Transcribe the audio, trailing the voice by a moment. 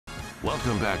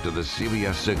Welcome back to the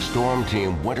CBS 6 Storm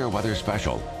Team Winter Weather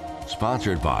Special,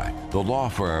 sponsored by the law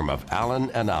firm of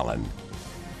Allen & Allen.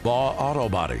 Baugh Auto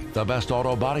Body, the best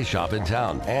auto body shop in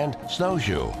town, and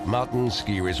Snowshoe Mountain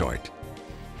Ski Resort.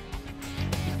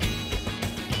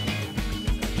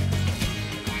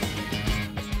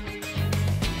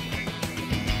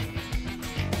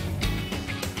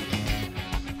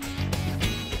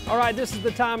 All right, this is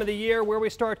the time of the year where we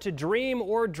start to dream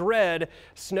or dread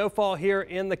snowfall here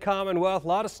in the Commonwealth. A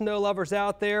lot of snow lovers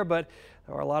out there, but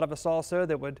there are a lot of us also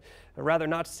that would rather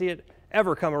not see it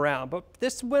ever come around. But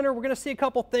this winter, we're going to see a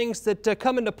couple things that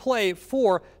come into play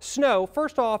for snow.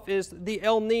 First off is the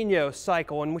El Nino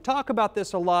cycle, and we talk about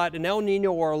this a lot, an El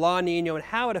Nino or a La Nina, and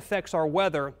how it affects our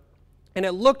weather. And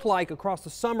it looked like across the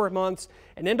summer months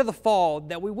and into the fall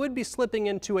that we would be slipping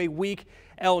into a weak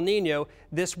El Nino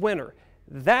this winter.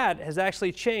 That has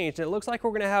actually changed. It looks like we're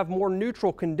going to have more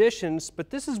neutral conditions, but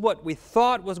this is what we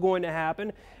thought was going to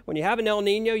happen. When you have an El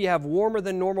Nino, you have warmer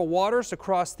than normal waters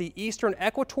across the eastern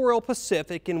equatorial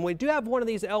Pacific, and when we do have one of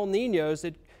these El Ninos,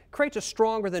 it creates a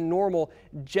stronger than normal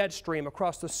jet stream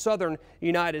across the southern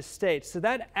United States. So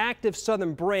that active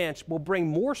southern branch will bring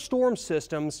more storm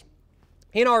systems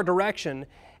in our direction.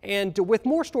 And with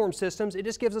more storm systems, it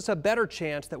just gives us a better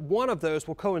chance that one of those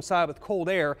will coincide with cold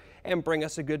air and bring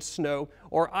us a good snow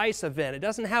or ice event. It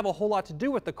doesn't have a whole lot to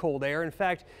do with the cold air. In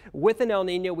fact, with an El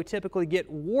Nino, we typically get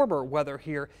warmer weather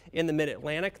here in the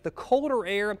mid-Atlantic. The colder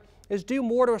air is due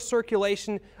more to a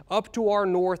circulation up to our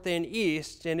north and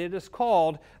east, and it is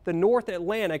called the North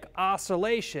Atlantic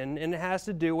Oscillation, and it has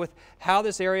to do with how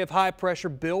this area of high pressure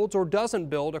builds or doesn't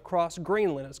build across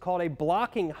Greenland. It's called a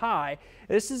blocking high.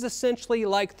 This is essentially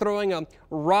like throwing a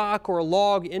rock or a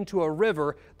log into a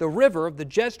river. The river, the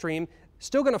jet stream,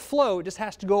 still going to flow, it just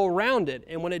has to go around it,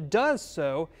 and when it does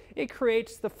so, it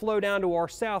creates the flow down to our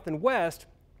south and west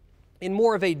in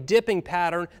more of a dipping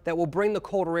pattern that will bring the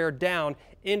colder air down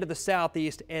into the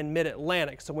southeast and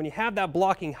mid-Atlantic. So when you have that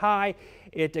blocking high,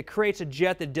 it creates a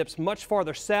jet that dips much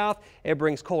farther south. It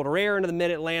brings colder air into the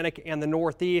mid-Atlantic and the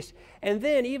northeast. And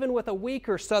then even with a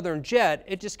weaker southern jet,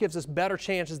 it just gives us better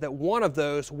chances that one of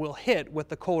those will hit with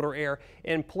the colder air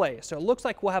in place. So it looks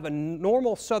like we'll have a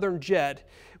normal southern jet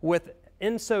with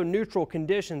INSO neutral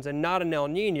conditions and not an El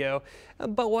Nino,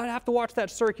 but we'll have to watch that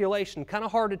circulation. Kind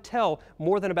of hard to tell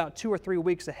more than about 2 or 3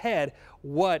 weeks ahead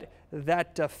what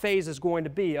that phase is going to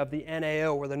be of the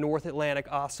NAO, or the North Atlantic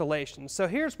Oscillation. So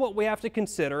here's what we have to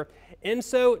consider.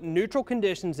 INSO neutral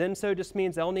conditions. INSO just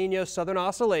means El Nino Southern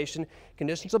Oscillation.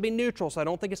 Conditions will be neutral, so I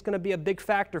don't think it's going to be a big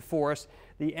factor for us.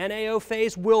 The NAO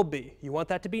phase will be. You want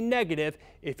that to be negative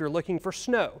if you're looking for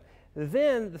snow.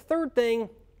 Then the third thing,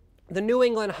 the New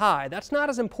England high. That's not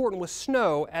as important with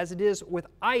snow as it is with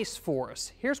ice for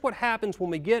us. Here's what happens when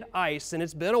we get ice, and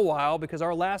it's been a while because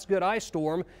our last good ice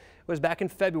storm was back in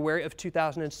February of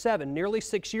 2007, nearly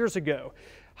 6 years ago.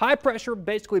 High pressure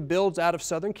basically builds out of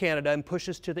southern Canada and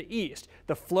pushes to the east.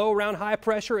 The flow around high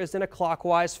pressure is in a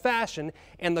clockwise fashion,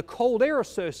 and the cold air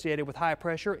associated with high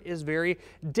pressure is very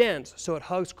dense, so it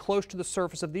hugs close to the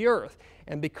surface of the earth.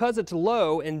 And because it's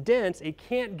low and dense, it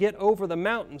can't get over the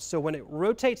mountains. So when it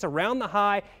rotates around the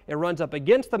high, it runs up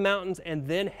against the mountains and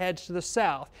then heads to the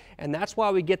south. And that's why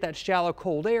we get that shallow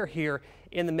cold air here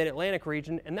in the mid-Atlantic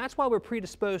region, and that's why we're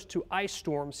predisposed to ice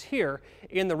storms here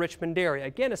in the Richmond area.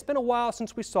 Again, it's been a while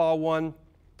since we saw one,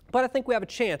 but I think we have a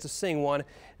chance of seeing one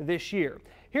this year.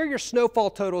 Here are your snowfall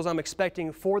totals I'm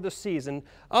expecting for the season.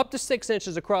 Up to 6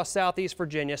 inches across southeast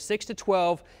Virginia, 6 to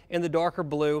 12 in the darker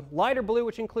blue. Lighter blue,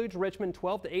 which includes Richmond,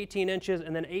 12 to 18 inches,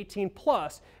 and then 18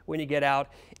 plus when you get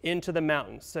out into the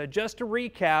mountains. So just to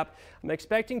recap, I'm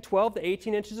expecting 12 to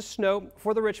 18 inches of snow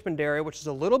for the Richmond area, which is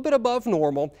a little bit above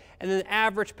normal, and then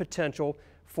average potential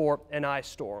for an ice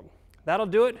storm. That'll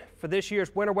do it for this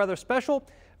year's Winter Weather Special.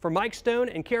 For Mike Stone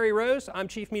and Carrie Rose, I'm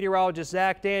Chief Meteorologist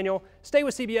Zach Daniel. Stay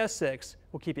with CBS 6.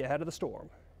 We'll keep you ahead of the storm.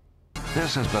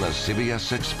 This has been a CBS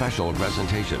 6 special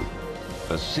presentation.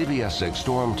 The CBS 6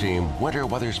 Storm Team Winter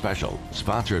Weather Special,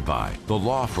 sponsored by the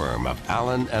law firm of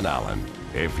Allen & Allen.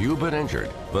 If you've been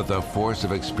injured, put the force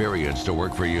of experience to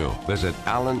work for you. Visit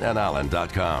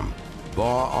allenandallen.com.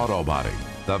 Baugh Auto Body,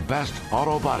 the best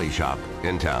auto body shop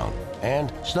in town.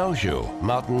 And Snowshoe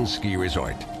Mountain Ski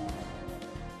Resort.